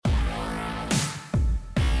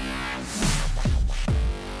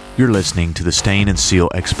You're listening to the Stain and Seal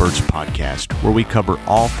Experts podcast, where we cover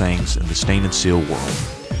all things in the stain and seal world.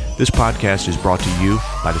 This podcast is brought to you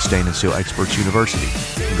by the Stain and Seal Experts University.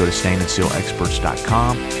 You can go to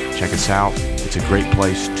stainandsealexperts.com, check us out. It's a great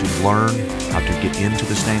place to learn how to get into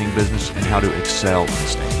the staining business and how to excel in the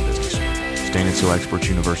staining business. Stain and Seal Experts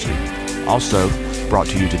University. Also brought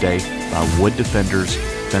to you today by Wood Defenders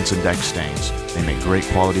Fence and Deck Stains. They make great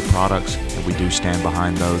quality products, and we do stand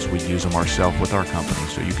behind those. We use them ourselves with our company,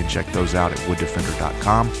 so you can check those out at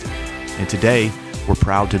wooddefender.com. And today, we're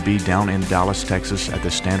proud to be down in Dallas, Texas at the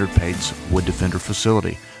Standard Paints Wood Defender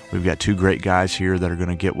facility. We've got two great guys here that are going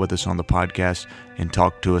to get with us on the podcast and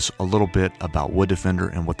talk to us a little bit about Wood Defender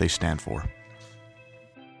and what they stand for.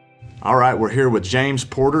 All right, we're here with James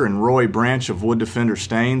Porter and Roy Branch of Wood Defender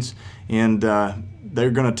Stains, and they're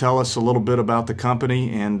going to tell us a little bit about the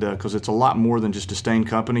company, and because it's a lot more than just a stain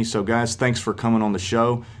company. So, guys, thanks for coming on the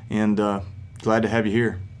show, and glad to have you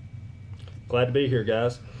here. Glad to be here,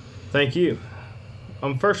 guys. Thank you.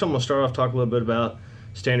 First, I'm going to start off talking a little bit about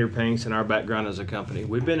Standard Paints and our background as a company.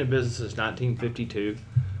 We've been in business since 1952.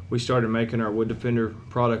 We started making our Wood Defender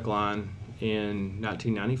product line in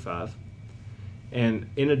 1995. And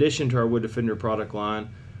in addition to our Wood Defender product line,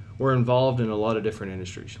 we're involved in a lot of different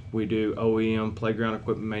industries. We do OEM playground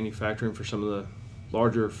equipment manufacturing for some of the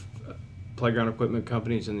larger playground equipment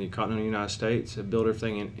companies in the continental United States that build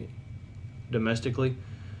everything domestically.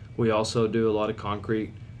 We also do a lot of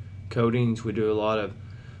concrete coatings. We do a lot of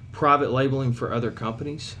private labeling for other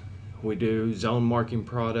companies. We do zone marking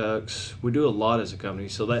products. We do a lot as a company.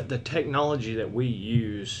 So that the technology that we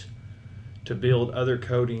use to build other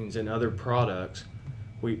coatings and other products,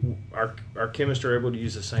 our chemists are able to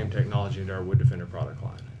use the same technology into our Wood Defender product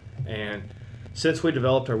line. And since we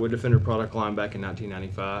developed our Wood Defender product line back in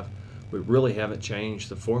 1995, we really haven't changed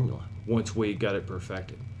the formula once we got it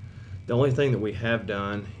perfected. The only thing that we have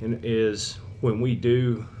done is when we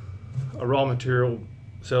do, a raw material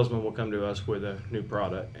salesman will come to us with a new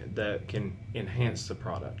product that can enhance the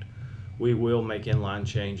product. We will make inline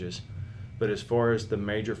changes. But as far as the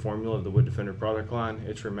major formula of the Wood Defender product line,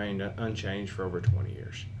 it's remained unchanged for over 20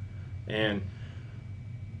 years. And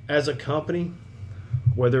as a company,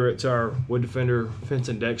 whether it's our Wood Defender fence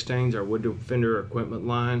and deck stains, our Wood Defender equipment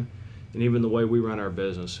line, and even the way we run our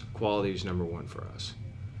business, quality is number one for us.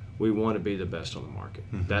 We want to be the best on the market.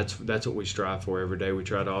 Mm-hmm. That's what we strive for every day. We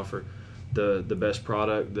try to offer the best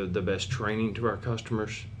product, the best training to our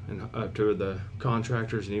customers and to the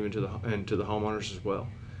contractors and even to the homeowners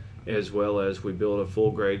as well as we build a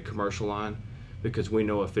full-grade commercial line because we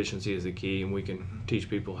know efficiency is the key, and we can teach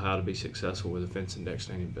people how to be successful with a fence and deck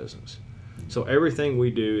staining business. So everything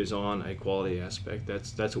we do is on a quality aspect.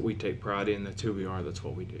 That's what we take pride in. That's who we are. That's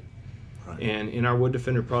what we do. Right. And in our Wood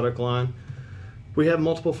Defender product line, we have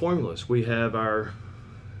multiple formulas. We have our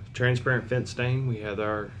transparent fence stain. We have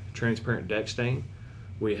our transparent deck stain.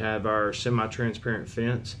 We have our semi-transparent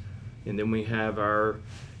fence. And then we have our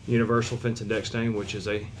universal fence and deck stain, which is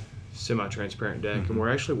a semi-transparent deck. Mm-hmm. And we're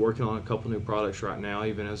actually working on a couple new products right now,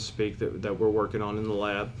 even as I speak, that we're working on in the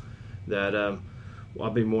lab that I'll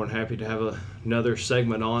be more than happy to have another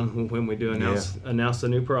segment on when we do announce the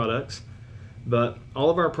new products. But all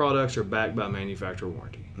of our products are backed by manufacturer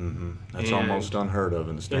warranty. Mm-hmm. That's almost unheard of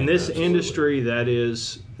in the state. In this industry, that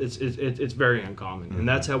is, it's very uncommon, mm-hmm. and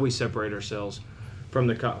that's how we separate ourselves from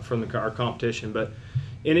our competition. But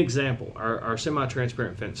an example, our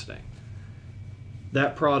semi-transparent fence stain.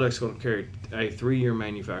 That product's going to carry a 3-year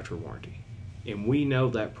manufacturer warranty, and we know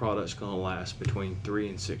that product's going to last between 3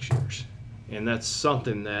 and 6 years, and that's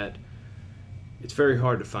something that it's very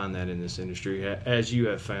hard to find that in this industry, as you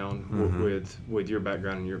have found mm-hmm. with your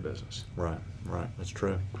background in your business. Right, that's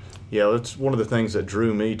true. Yeah, that's one of the things that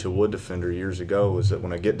drew me to Wood Defender years ago was that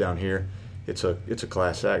when I get down here, it's a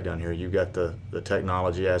class act down here. You've got the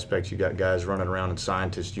technology aspects. You got guys running around in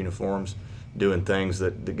scientist uniforms doing things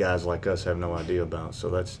that the guys like us have no idea about. So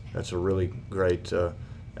that's a really great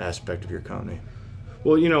aspect of your company.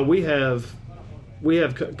 Well, we have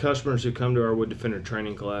customers who come to our Wood Defender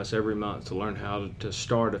training class every month to learn how to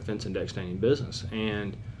start a fence and deck staining business.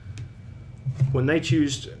 And when they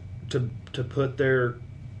choose to put their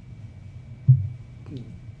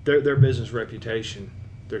business reputation,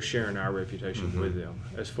 they're sharing our reputation mm-hmm. with them.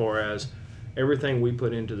 As far as everything we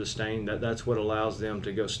put into the stain, that's what allows them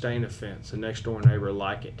to go stain a fence. The next door neighbor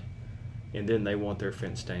like it, and then they want their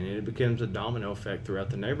fence stained. And it becomes a domino effect throughout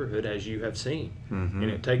the neighborhood, as you have seen. Mm-hmm.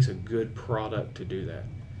 And it takes a good product to do that.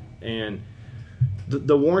 And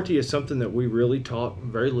the warranty is something that we really taught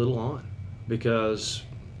very little on, because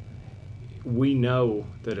we know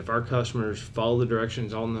that if our customers follow the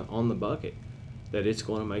directions on the bucket, that it's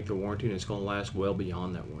going to make the warranty and it's going to last well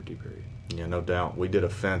beyond that warranty period. Yeah, no doubt. We did a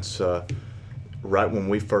fence right when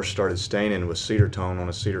we first started staining with cedar tone on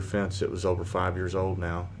a cedar fence. It was over 5 years old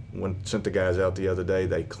now. Sent the guys out the other day,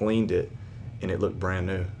 they cleaned it, and it looked brand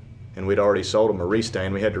new. And we'd already sold them a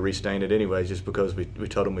restain. We had to restain it anyway just because we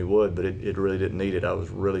told them we would, but it really didn't need it. I was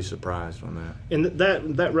really surprised on that. And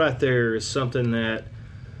that right there is something that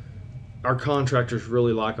our contractors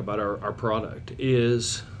really like about our product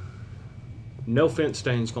is no fence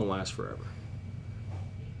stain's going to last forever.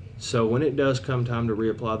 So when it does come time to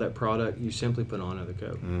reapply that product, you simply put on another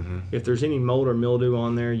coat. Mm-hmm. If there's any mold or mildew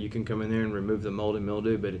on there, you can come in there and remove the mold and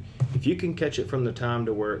mildew. But if you can catch it from the time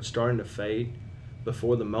to where it's starting to fade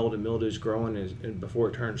before the mold and mildew is growing and before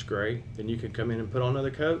it turns gray, then you can come in and put on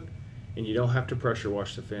another coat, and you don't have to pressure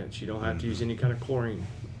wash the fence. You don't have to use any kind of chlorine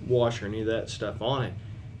wash or any of that stuff on it.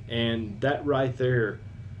 And that right there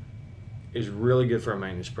is really good for a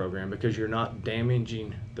maintenance program because you're not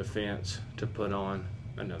damaging the fence to put on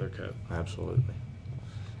another coat. Absolutely.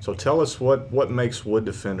 So tell us what makes Wood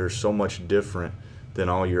Defender so much different than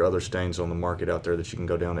all your other stains on the market out there that you can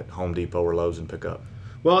go down at Home Depot or Lowe's and pick up.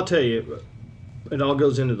 Well, I'll tell you, it all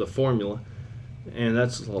goes into the formula, and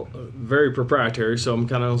that's very proprietary, so I'm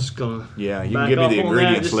kind of just going to Yeah, you can give me the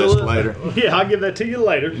ingredients list later. Yeah, I'll give that to you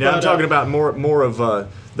later. Now, I'm talking about more of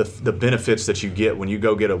the benefits that you get when you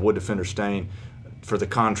go get a Wood Defender stain for the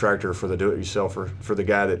contractor, for the do-it-yourselfer, for the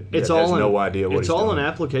guy that has no idea what he's doing. It's all in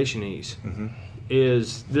application ease. Mm-hmm.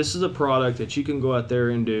 This is a product that you can go out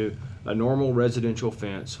there and do a normal residential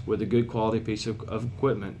fence with a good quality piece of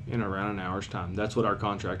equipment in around an hour's time. That's what our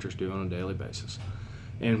contractors do on a daily basis.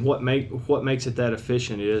 And what makes it that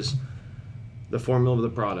efficient is the formula of the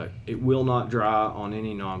product. It will not dry on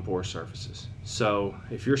any non-porous surfaces. So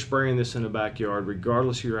if you're spraying this in the backyard,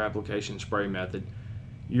 regardless of your application spray method,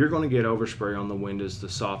 you're going to get overspray on the windows, the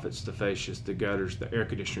soffits, the fascias, the gutters, the air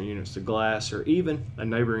conditioner units, the glass, or even a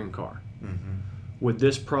neighboring car. Mm-hmm. With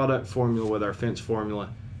this product formula, with our fence formula,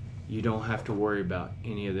 you don't have to worry about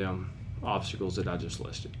any of them obstacles that I just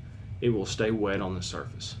listed. It will stay wet on the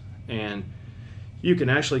surface. And you can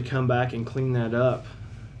actually come back and clean that up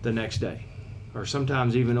the next day, or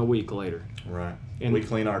sometimes even a week later. Right. And we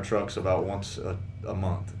clean our trucks about once a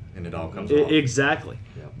month, and it all comes off. Exactly.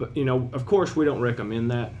 Yeah. But, of course, we don't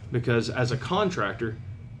recommend that because as a contractor,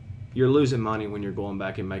 you're losing money when you're going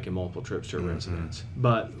back and making multiple trips to a residence.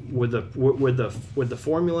 But with the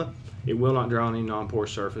formula, it will not dry on any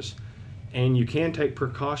non-porous surface, and you can take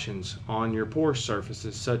precautions on your porous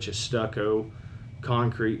surfaces such as stucco,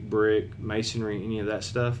 concrete, brick, masonry, any of that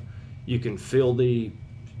stuff. You can fill the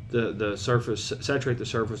surface, saturate the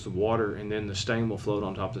surface with water, and then the stain will float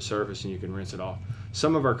on top of the surface, and you can rinse it off.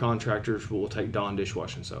 Some of our contractors will take Dawn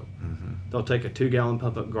dishwashing soap. Mm-hmm. They'll take a 2-gallon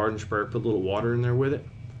pump-up garden sprayer, put a little water in there with it,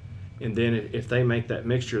 and then if they make that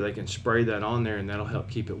mixture, they can spray that on there, and that'll help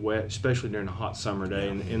keep it wet, especially during a hot summer day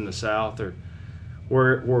in the south or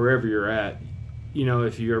wherever you're at.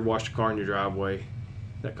 If you ever washed a car in your driveway,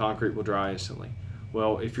 that concrete will dry instantly.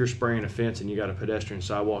 Well, if you're spraying a fence and you got a pedestrian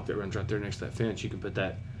sidewalk that runs right there next to that fence, you can put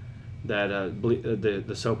the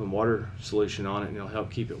soap and water solution on it, and it'll help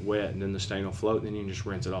keep it wet, and then the stain will float, and then you can just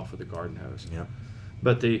rinse it off with a garden hose. Yeah.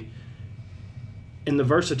 But the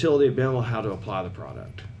versatility of being able how to apply the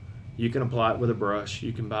product. You can apply it with a brush.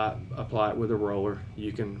 You can apply it with a roller.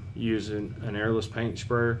 You can use an airless paint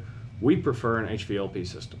sprayer. We prefer an HVLP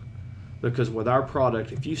system because with our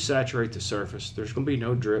product, if you saturate the surface, there's going to be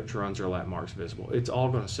no drips, runs, or lap marks visible. It's all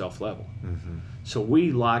going to self-level. Mm-hmm. So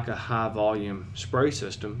we like a high-volume spray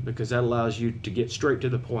system because that allows you to get straight to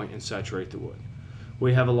the point and saturate the wood.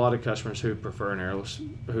 We have a lot of customers who prefer an airless,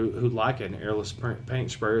 who like an airless paint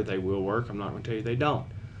sprayer. They will work. I'm not going to tell you they don't.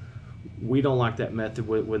 We don't like that method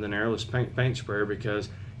with an airless paint sprayer because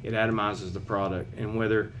it atomizes the product. And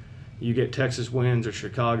whether you get Texas winds or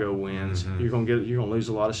Chicago winds, you're going to lose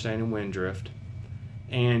a lot of stain and wind drift,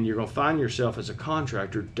 and you're going to find yourself as a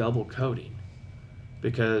contractor double coating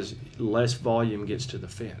because less volume gets to the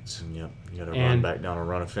fence. Yep, you got to run back down and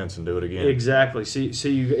run a fence and do it again. Exactly. So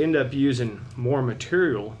you end up using more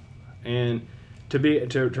material, and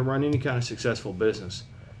to run any kind of successful business,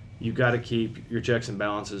 you've got to keep your checks and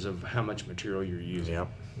balances of how much material you're using. Yep.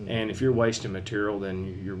 And if you're wasting material,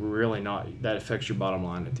 then you're really not. That affects your bottom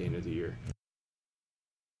line at the end of the year.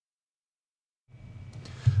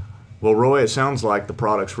 Well, Roy, it sounds like the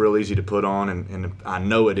product's real easy to put on, and I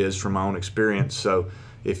know it is from my own experience. So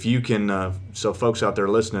if you can, so folks out there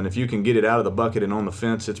listening, if you can get it out of the bucket and on the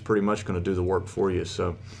fence, it's pretty much going to do the work for you.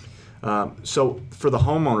 So for the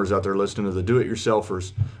homeowners out there listening to the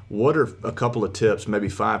do-it-yourselfers, what are a couple of tips, maybe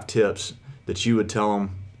 5 tips, that you would tell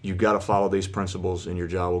them you've got to follow these principles and your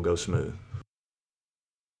job will go smooth?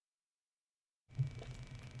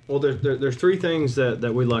 Well, there's three things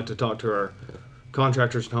that we like to talk to our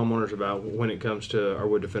contractors and homeowners about when it comes to our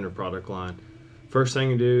Wood Defender product line. First thing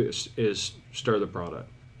to do is stir the product.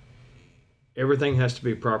 Everything has to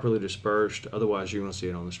be properly dispersed, otherwise you're going to see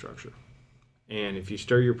it on the structure. And if you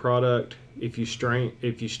stir your product, if you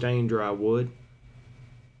stain dry wood,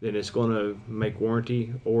 then it's going to make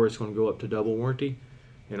warranty, or it's going to go up to double warranty,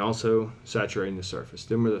 and also saturating the surface.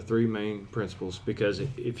 Them are the three main principles, because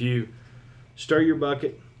if you stir your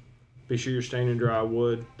bucket, be sure you're staining dry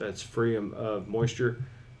wood that's free of moisture,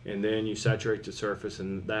 and then you saturate the surface,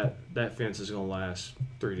 and that fence is going to last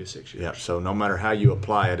 3 to 6 years. Yeah, so no matter how you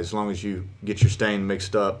apply it, as long as you get your stain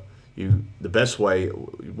mixed up, the best way,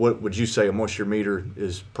 what would you say, a moisture meter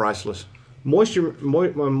is priceless? Moisture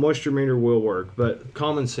meter will work, but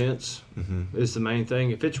common sense is the main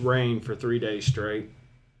thing. If it's rained for 3 days straight,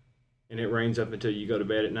 and it rains up until you go to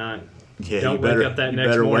bed at night, don't wake up that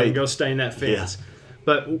next morning and go stain that fence. Yeah.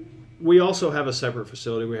 But we also have a separate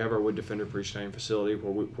facility. We have our Wood Defender pre-stain facility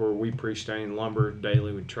where we pre-stain lumber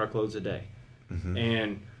daily with truckloads a day.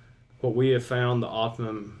 And what we have found, the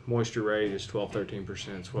optimum moisture rate is 12-13%.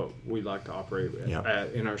 It's what we like to operate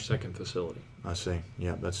at in our second facility. I see.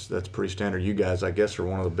 Yeah, that's pretty standard. You guys, I guess, are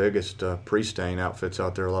one of the biggest pre-stain outfits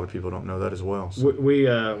out there. A lot of people don't know that as well. So. We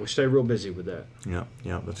stay real busy with that.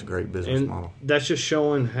 Yeah, that's a great business model. That's just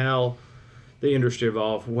showing how the industry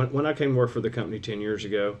evolved. When I came to work for the company 10 years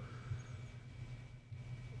ago,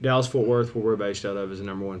 Dallas-Fort Worth, where we're based out of, is the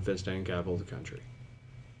 #1 fence staining capital of the country.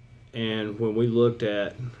 And when we looked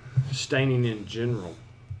at staining in general,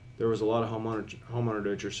 there was a lot of homeowner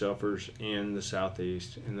do-it-yourselfers in the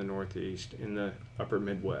Southeast, in the Northeast, in the Upper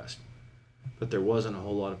Midwest. But there wasn't a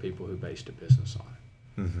whole lot of people who based a business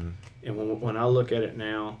on it. And when I look at it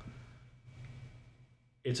now,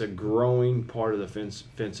 it's a growing part of the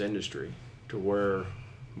fence industry, to where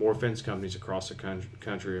more fence companies across the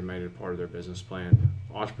country have made it part of their business plan.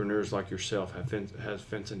 Entrepreneurs like yourself have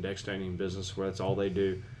fence and deck staining business where that's all they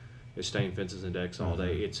do is stain fences and decks all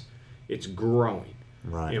day. It's growing.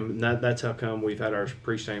 Right. And that's how come we've had our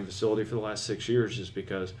pre-stain facility for the last 6 years, is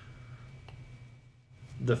because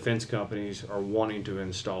the fence companies are wanting to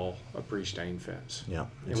install a pre-stain fence. Yeah,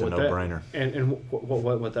 it's a no-brainer. And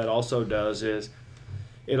what that also does is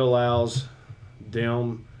it allows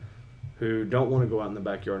them who don't want to go out in the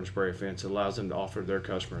backyard and spray a fence, it allows them to offer their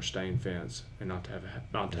customer a stained fence and not to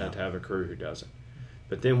have a crew who does it.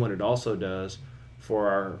 But then what it also does for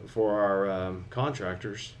our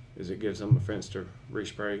contractors is it gives them a fence to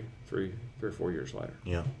respray 3 or 4 years later.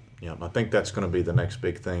 Yeah. I think that's going to be the next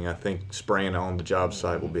big thing. I think spraying on the job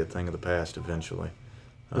site will be a thing of the past eventually.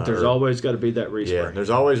 But there's always got to be that respray. Yeah,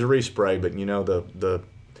 there's always a respray, but the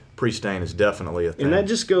pre-stain is definitely a thing. And that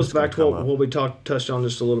just goes back to what we touched on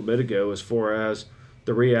just a little bit ago, as far as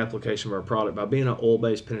the reapplication of our product. By being an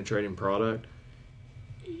oil-based penetrating product,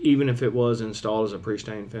 even if it was installed as a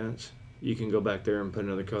pre-stain fence, you can go back there and put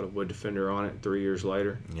another coat of Wood Defender on it 3 years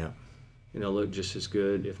later. Yeah. And it'll look just as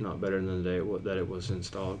good, if not better, than the day that it was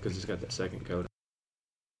installed, because it's got that second coat.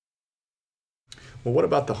 Well, what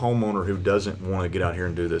about the homeowner who doesn't want to get out here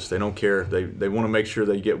and do this? They don't care. They want to make sure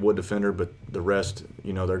they get Wood Defender, but the rest,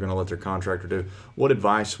 they're going to let their contractor do. What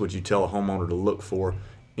advice would you tell a homeowner to look for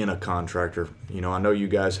in a contractor? I know you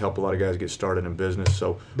guys help a lot of guys get started in business.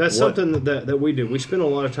 So that's something that we do. We spend a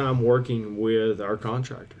lot of time working with our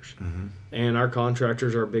contractors, and our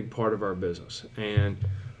contractors are a big part of our business. And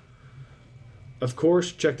of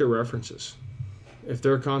course, check their references. If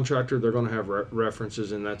they're a contractor, they're going to have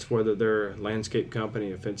references, and that's whether they're a landscape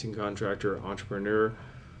company, a fencing contractor, entrepreneur,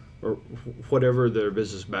 or whatever their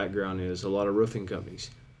business background is. A lot of roofing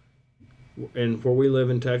companies. And where we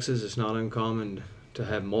live in Texas, it's not uncommon to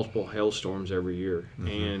have multiple hailstorms every year.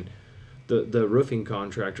 And the roofing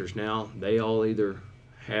contractors now, they all either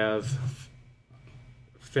have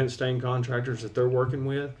fence stain contractors that they're working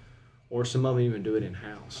with, or some of them even do it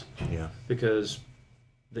in-house. Yeah. Because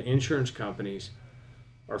the insurance companies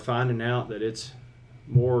are finding out that it's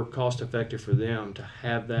more cost-effective for them to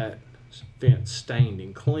have that fence stained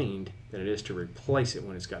and cleaned than it is to replace it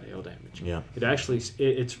when it's got hail damage. Yeah. It actually,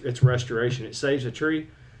 it's restoration. It saves a tree,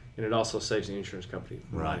 and it also saves the insurance company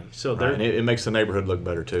money. So and it makes the neighborhood look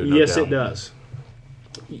better too. Yes, it does.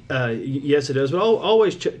 Yes, it does. But I'll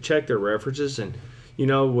always check their references. And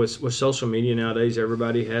with social media nowadays,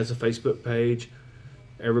 everybody has a Facebook page.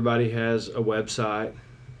 Everybody has a website.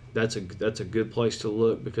 That's a good place to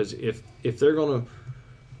look, because if they're going to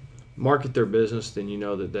market their business, then you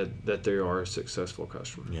know that they are a successful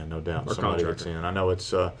customer. Yeah, no doubt. Or somebody that's in. I know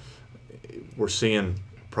it's we're seeing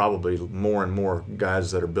probably more and more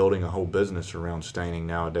guys that are building a whole business around staining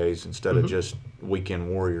nowadays instead of just weekend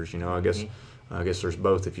warriors. I guess I guess there's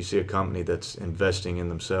both. If you see a company that's investing in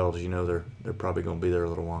themselves, you know they're probably going to be there a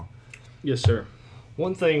little while. Yes, sir.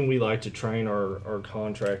 One thing we like to train our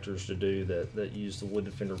contractors to do that use the Wood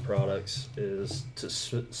Defender products is to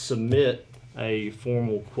submit a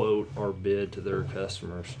formal quote or bid to their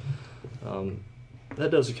customers. That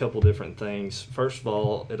does a couple different things. First of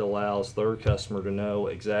all, it allows their customer to know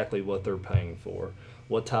exactly what they're paying for,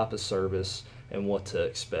 what type of service, and what to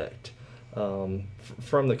expect.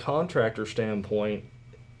 From the contractor standpoint,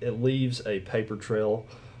 it leaves a paper trail,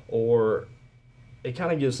 or it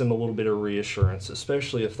kind of gives them a little bit of reassurance,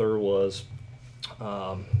 especially if there was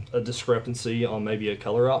a discrepancy on maybe a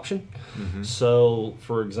color option. Mm-hmm. So,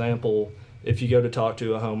 for example, if you go to talk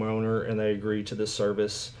to a homeowner and they agree to this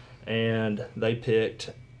service and they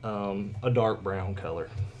picked a dark brown color,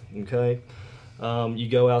 okay? You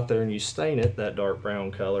go out there and you stain it that dark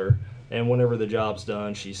brown color, and whenever the job's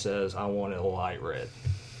done, she says, I want it a light red.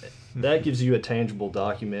 That gives you a tangible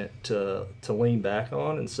document to lean back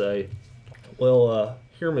on and say, well,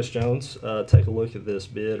 here, Ms. Jones, take a look at this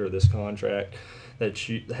bid or this contract that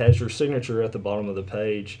has your signature at the bottom of the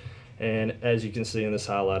page. And as you can see in this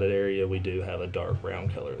highlighted area, we do have a dark brown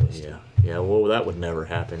color listed. Yeah. Well, that would never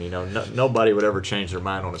happen. Nobody would ever change their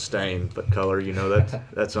mind on a stain, but color,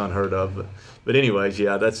 that's unheard of. But anyways,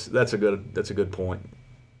 yeah, that's a good point.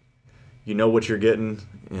 You know what you're getting,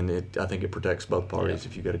 and I think it protects both parties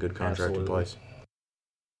if you got a good contract in place.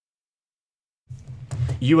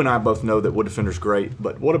 You and I both know that Wood Defender's great,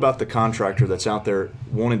 but what about the contractor that's out there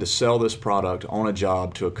wanting to sell this product on a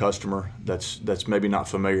job to a customer that's maybe not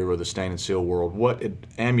familiar with the stain and seal world? What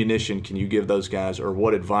ammunition can you give those guys, or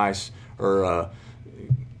what advice or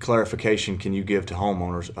clarification can you give to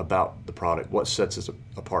homeowners about the product? What sets us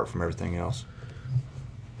apart from everything else?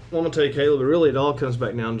 Well, I'm going to tell you, Caleb, really it all comes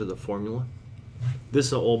back down to the formula. This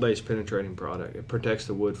is an oil-based penetrating product. It protects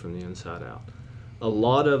the wood from the inside out. A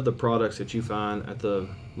lot of the products that you find at the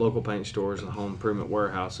local paint stores and the home improvement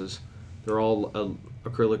warehouses, they're all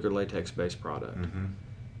acrylic or latex-based product. Mm-hmm.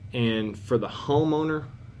 And for the homeowner,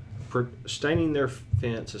 staining their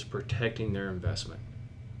fence is protecting their investment.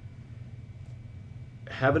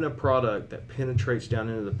 Having a product that penetrates down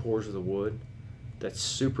into the pores of the wood, that's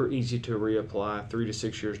super easy to reapply 3 to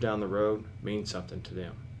 6 years down the road, means something to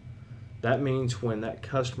them. That means when that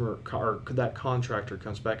customer or that contractor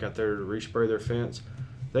comes back out there to respray their fence,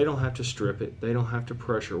 they don't have to strip it. They don't have to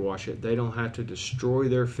pressure wash it. They don't have to destroy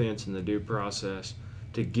their fence in the due process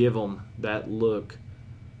to give them that look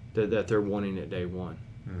that they're wanting at day one.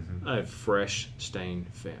 Mm-hmm. A fresh stained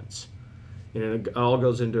fence. And it all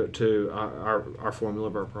goes into our formula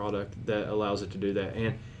of our product that allows it to do that.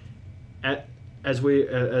 And as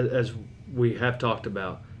we have talked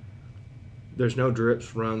about, there's no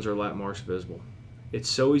drips, runs, or lap marks visible. It's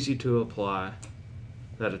so easy to apply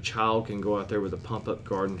that a child can go out there with a pump-up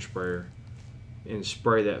garden sprayer and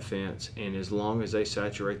spray that fence, and as long as they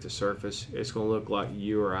saturate the surface, it's going to look like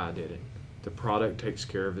you or I did it. The product takes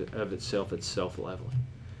care of itself. It's self-leveling.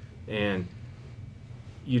 And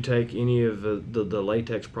you take any of the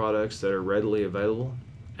latex products that are readily available,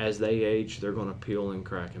 as they age, they're going to peel and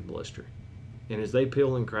crack and blister. And as they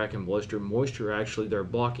peel and crack and blister, moisture actually, they're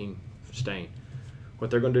blocking stain.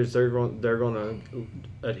 What they're going to do is they're going to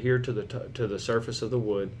adhere to the surface of the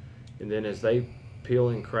wood, and then as they peel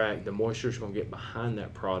and crack, the moisture is going to get behind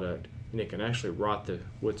that product, and it can actually rot the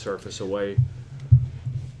wood surface away.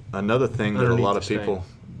 Another thing that a lot of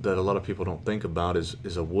people don't think about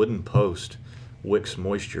is a wooden post wicks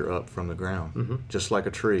moisture up from the ground, mm-hmm. just like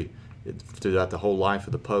a tree, throughout the whole life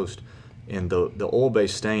of the post, and the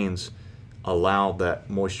oil-based stains allow that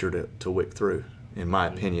moisture to wick through. In my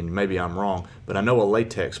opinion, maybe I'm wrong, but I know a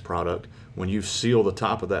latex product, when you seal the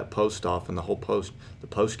top of that post off and the whole post, the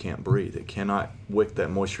post can't breathe. It cannot wick that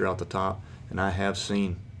moisture out the top, and I have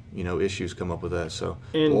seen, issues come up with that. So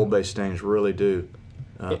oil-based stains really do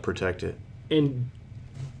protect it. And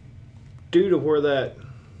due to where that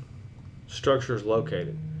structure is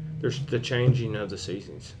located, there's the changing of the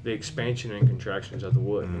seasons, the expansion and contractions of the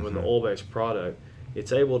wood. Mm-hmm. And with the oil-based product,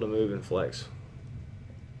 it's able to move and flex.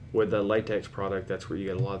 With the latex product, that's where you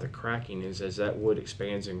get a lot of the cracking, is as that wood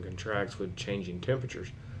expands and contracts with changing temperatures,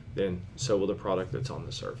 then so will the product that's on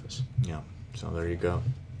the surface. Yeah, so there you go.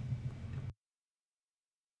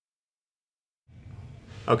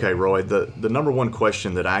 Okay, Roy, the number one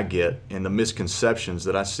question that I get and the misconceptions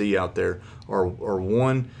that I see out there are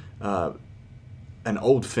one, an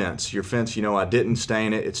old fence. Your fence, I didn't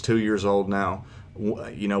stain it. It's 2 years old now.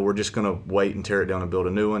 We're just going to wait and tear it down and build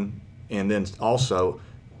a new one. And then also,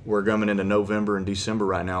 we're coming into November and December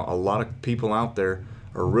right now. A lot of people out there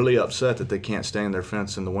are really upset that they can't stay in their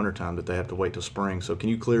fence in the wintertime, that they have to wait till spring. So can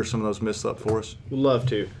you clear some of those myths up for us? We'd love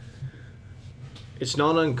to. It's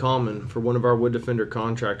not uncommon for one of our wood defender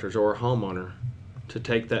contractors or a homeowner to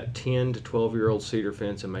take that 10 to 12-year-old cedar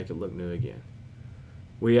fence and make it look new again.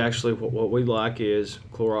 We actually, what we like is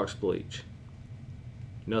Clorox bleach.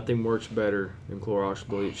 Nothing works better than Clorox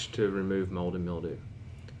bleach to remove mold and mildew.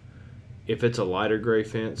 If it's a lighter gray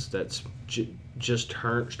fence that's just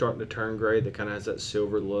starting to turn gray, that kind of has that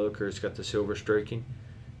silver look, or it's got the silver streaking,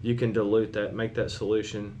 you can dilute that, make that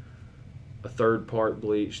solution a third part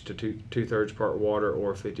bleach to two-thirds part water,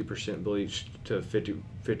 or 50% bleach to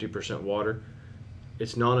 50% water.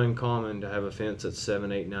 It's not uncommon to have a fence that's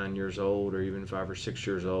 7, 8, 9 years old, or even 5 or 6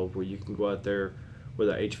 years old, where you can go out there with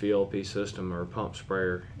a HVLP system or a pump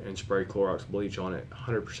sprayer and spray Clorox bleach on it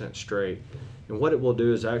 100% straight. And what it will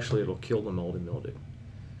do is actually it'll kill the mold and mildew.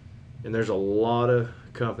 And there's a lot of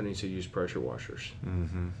companies who use pressure washers.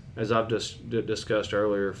 Mm-hmm. As I've just discussed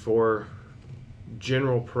earlier, for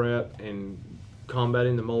general prep and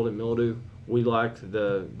combating the mold and mildew, we like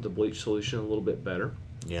the bleach solution a little bit better.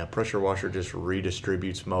 Yeah, pressure washer just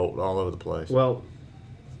redistributes mold all over the place. Well,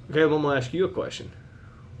 okay, I'm going to ask you a question.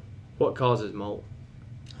 What causes mold?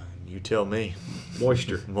 You tell me.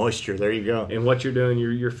 Moisture. Moisture. There you go. And what you're doing,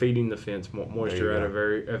 you're feeding the fence moisture at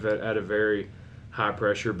go. a very high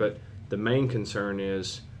pressure. But the main concern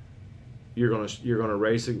is you're gonna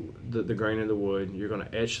raise the grain of the wood. You're gonna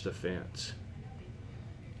etch the fence.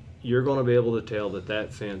 You're gonna be able to tell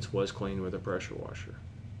that fence was cleaned with a pressure washer.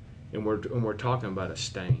 And we're talking about a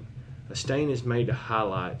stain. A stain is made to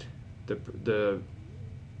highlight the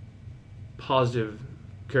positive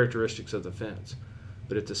characteristics of the fence,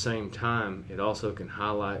 but at the same time, it also can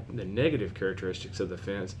highlight the negative characteristics of the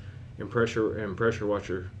fence. And pressure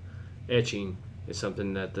washer etching is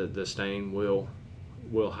something that the stain will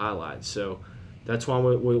highlight. So that's why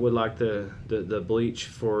we would like the bleach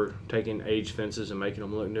for taking aged fences and making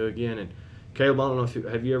them look new again. And Caleb, I don't know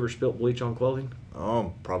have you ever spilt bleach on clothing?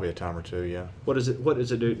 Oh, probably a time or two, yeah. What does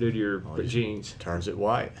it do to your jeans? Turns it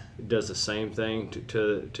white. It does the same thing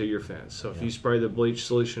to your fence. So if Yeah. you spray the bleach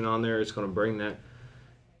solution on there, it's going to bring that.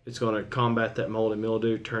 It's going to combat that mold and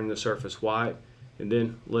mildew, turn the surface white, and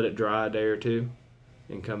then let it dry a day or two,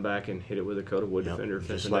 and come back and hit it with a coat of wood defender.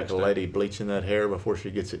 Just like a lady bleaching that hair before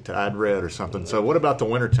she gets it dyed red or something. So what about the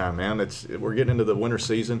wintertime, man? We're getting into the winter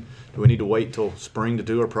season. Do we need to wait till spring to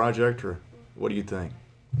do our project, or what do you think?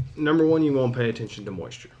 Number one, you want to pay attention to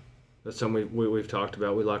moisture. That's something we've talked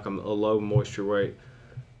about. We like a low moisture rate.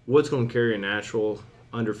 Wood's going to carry a natural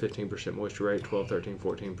under 15% moisture rate, 12, 13,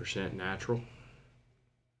 14% natural.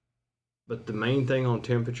 But the main thing on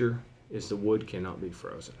temperature is the wood cannot be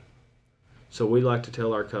frozen. So we like to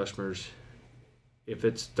tell our customers, if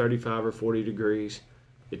it's 35 or 40 degrees,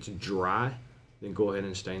 it's dry, then go ahead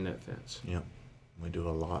and stain that fence. Yeah, we do a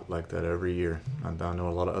lot like that every year. I know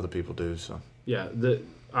a lot of other people do. So yeah,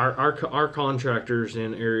 our contractors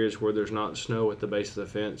in areas where there's not snow at the base of the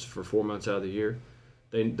fence for 4 months out of the year,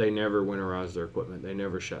 they never winterize their equipment. They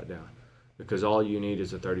never shut down, because all you need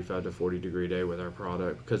is a 35 to 40 degree day with our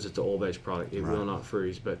product, because it's an oil-based product. It will not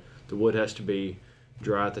freeze, but the wood has to be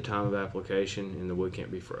dry at the time of application, and the wood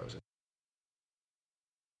can't be frozen.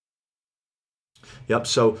 Yep.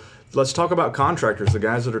 So let's talk about contractors, the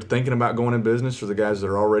guys that are thinking about going in business, or the guys that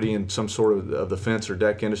are already in some sort of the fence or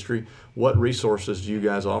deck industry. What resources do you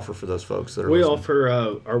guys offer for those folks that are listening?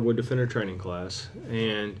 Offer our Wood Defender training class,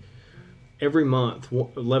 and every month,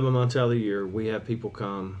 11 months out of the year, we have people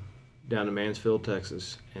come down to Mansfield,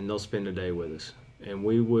 Texas, and they'll spend a day with us. And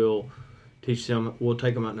we will teach them, we'll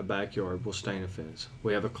take them out in the backyard, we'll stain a fence.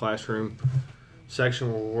 We have a classroom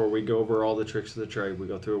section where we go over all the tricks of the trade. We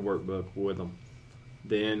go through a workbook with them.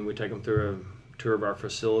 Then we take them through a tour of our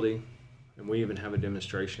facility, and we even have a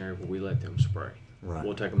demonstration area where we let them spray. Right.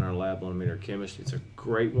 We'll take them in our lab, let them meet our chemist. It's a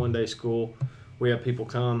great one-day school. We have people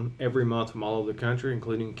come every month from all over the country,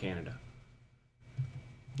 including Canada.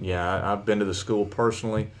 Yeah, I've been to the school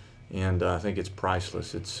personally, and I think it's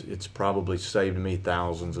priceless. It's probably saved me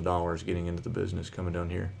thousands of dollars getting into the business coming down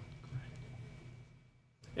here.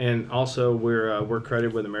 And also, we're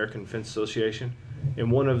accredited with American Fence Association,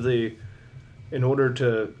 and in order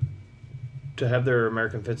to have their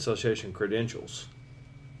American Fence Association credentials,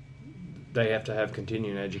 they have to have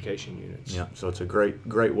continuing education units. Yeah, so it's a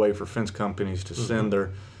great way for fence companies to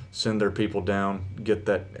send their people down, get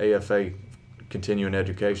that AFA continuing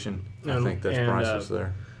education. I think that's priceless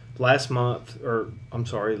there. Last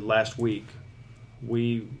week,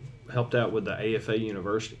 we helped out with the AFA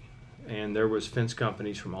University, and there was fence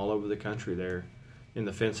companies from all over the country there in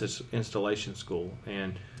the fence installation school,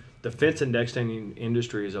 and the fence and deck staining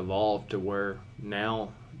industry has evolved to where now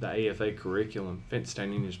the AFA curriculum, fence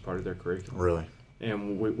staining is part of their curriculum. Really?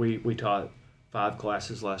 And we taught 5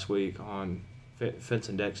 classes last week on fence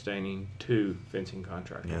and deck staining to fencing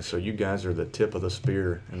contractors. Yeah, so you guys are the tip of the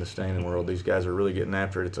spear in the staining world. These guys are really getting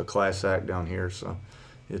after it. It's a class act down here, so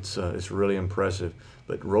it's really impressive.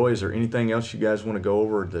 But Roy, is there anything else you guys want to go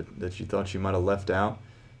over that you thought you might have left out?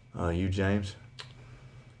 You, James?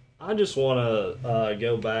 I just want to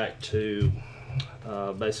go back to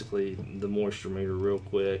basically the moisture meter real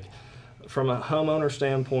quick. From a homeowner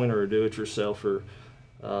standpoint or a do-it-yourselfer,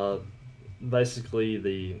 basically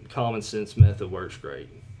the common sense method works great.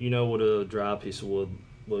 You know what a dry piece of wood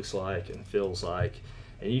looks like and feels like,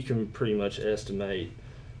 and you can pretty much estimate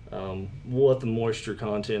what the moisture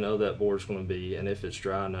content of that board is going to be and if it's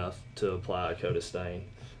dry enough to apply a coat of stain.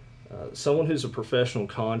 Someone who's a professional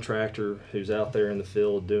contractor who's out there in the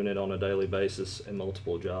field doing it on a daily basis and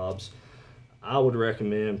multiple jobs, I would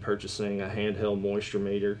recommend purchasing a handheld moisture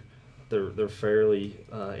meter. They're fairly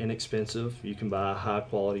inexpensive. You can buy a high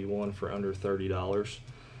quality one for under $30,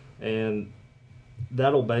 and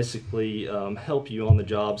that'll basically help you on the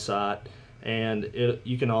job site. And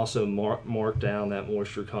you can also mark down that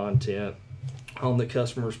moisture content on the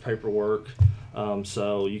customer's paperwork,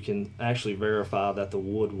 so you can actually verify that the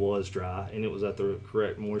wood was dry and it was at the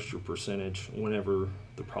correct moisture percentage whenever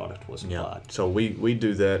the product was applied. Yeah. So we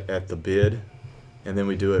do that at the bid, and then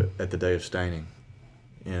we do it at the day of staining,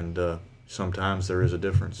 and sometimes there is a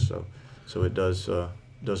difference. So it does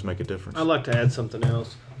make a difference. I'd like to add something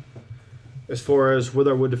else. As far as with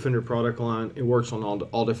our Wood Defender product line, it works on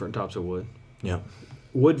all different types of wood. Yeah.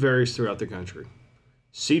 Wood varies throughout the country.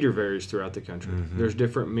 Cedar varies throughout the country. Mm-hmm. There's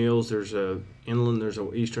different mills. There's a inland, there's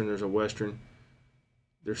a eastern, there's a western.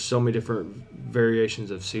 There's so many different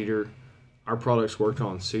variations of cedar. Our products work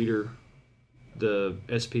on cedar, the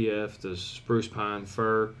SPF, the spruce pine,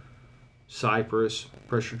 fir, cypress,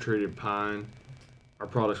 pressure treated pine. Our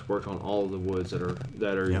products work on all of the woods that are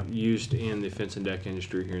Yep. used in the fence and deck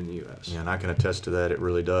industry here in the U.S. Yeah, and I can attest to that. It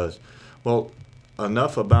really does. Well,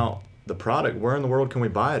 enough about the product. Where in the world can we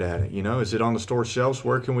buy it at? Is it on the store shelves?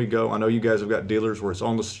 Where can we go? I know you guys have got dealers where it's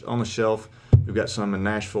on the shelf. We've got some in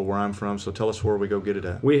Nashville where I'm from. So tell us where we go get it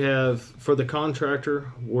at. We have, for the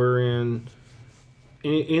contractor, we're in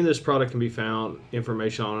this product can be found,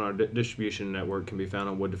 information on our distribution network can be found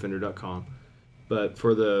on wooddefender.com. But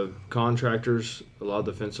for the contractors, a lot of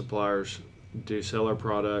the fence suppliers do sell our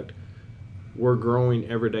product. We're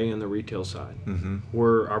growing every day in the retail side. Mm-hmm.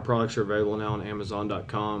 Our products are available now on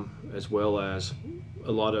Amazon.com, as well as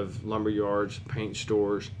a lot of lumber yards, paint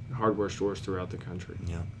stores, hardware stores throughout the country.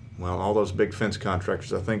 Yeah. Well, all those big fence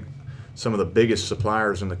contractors, I think some of the biggest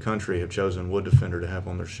suppliers in the country have chosen Wood Defender to have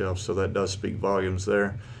on their shelves, so that does speak volumes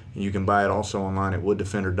there. And you can buy it also online at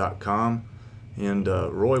wooddefender.com. And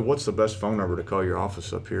Roy, what's the best phone number to call your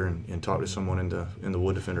office up here and talk to someone in the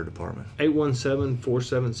Wood Defender department?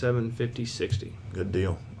 817-477-5060. Good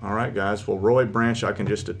deal. All right, guys. Well, Roy Branch, I can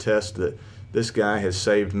just attest that this guy has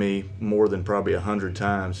saved me more than probably 100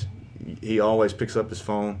 times. He always picks up his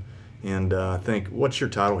phone, and I think, what's your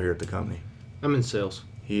title here at the company? I'm in sales.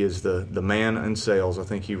 He is the man in sales. I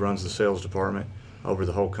think he runs the sales department over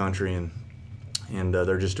the whole country, and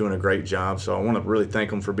they're just doing a great job. So I want to really thank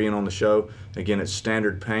them for being on the show. Again, it's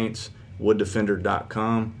Standard Paints,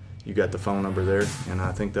 wooddefender.com. You got the phone number there, and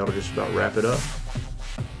I think that'll just about wrap it up.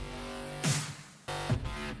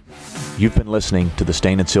 You've been listening to the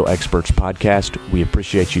Stain and Seal Experts podcast. We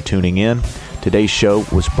appreciate you tuning in. Today's show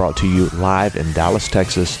was brought to you live in Dallas,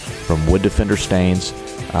 Texas from Wood Defender Stains.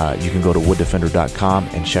 You can go to wooddefender.com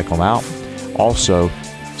and check them out. Also,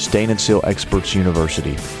 Stain and Seal Experts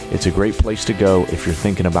University. It's a great place to go if you're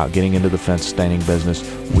thinking about getting into the fence staining business.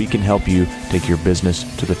 We can help you take your business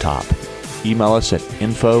to the top. Email us at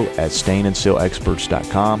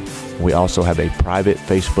info@stainandsealexperts.com. We also have a private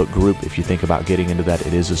Facebook group. If you think about getting into that,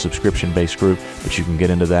 it is a subscription-based group, but you can get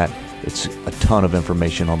into that. It's a ton of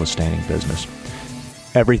information on the staining business.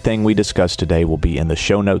 Everything we discussed today will be in the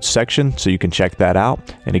show notes section, so you can check that out.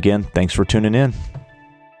 And again, thanks for tuning in.